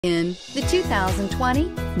In the 2020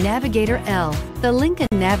 Navigator L. The Lincoln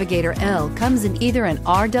Navigator L comes in either an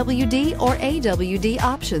RWD or AWD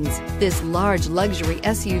options. This large luxury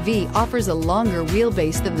SUV offers a longer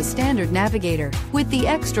wheelbase than the standard Navigator. With the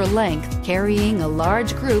extra length, carrying a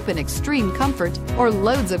large group in extreme comfort or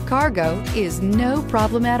loads of cargo is no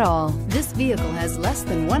problem at all. This vehicle has less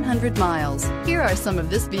than 100 miles. Here are some of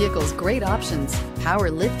this vehicle's great options: power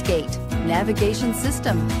liftgate, navigation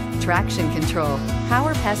system, traction control,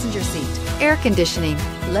 power passenger seat, air conditioning,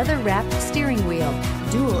 leather-wrapped steering wheel,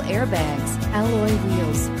 dual airbags, alloy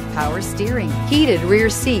wheels, power steering, heated rear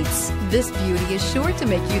seats. This beauty is sure to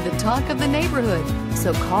make you the talk of the neighborhood.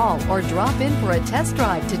 So call or drop in for a test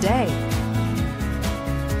drive today.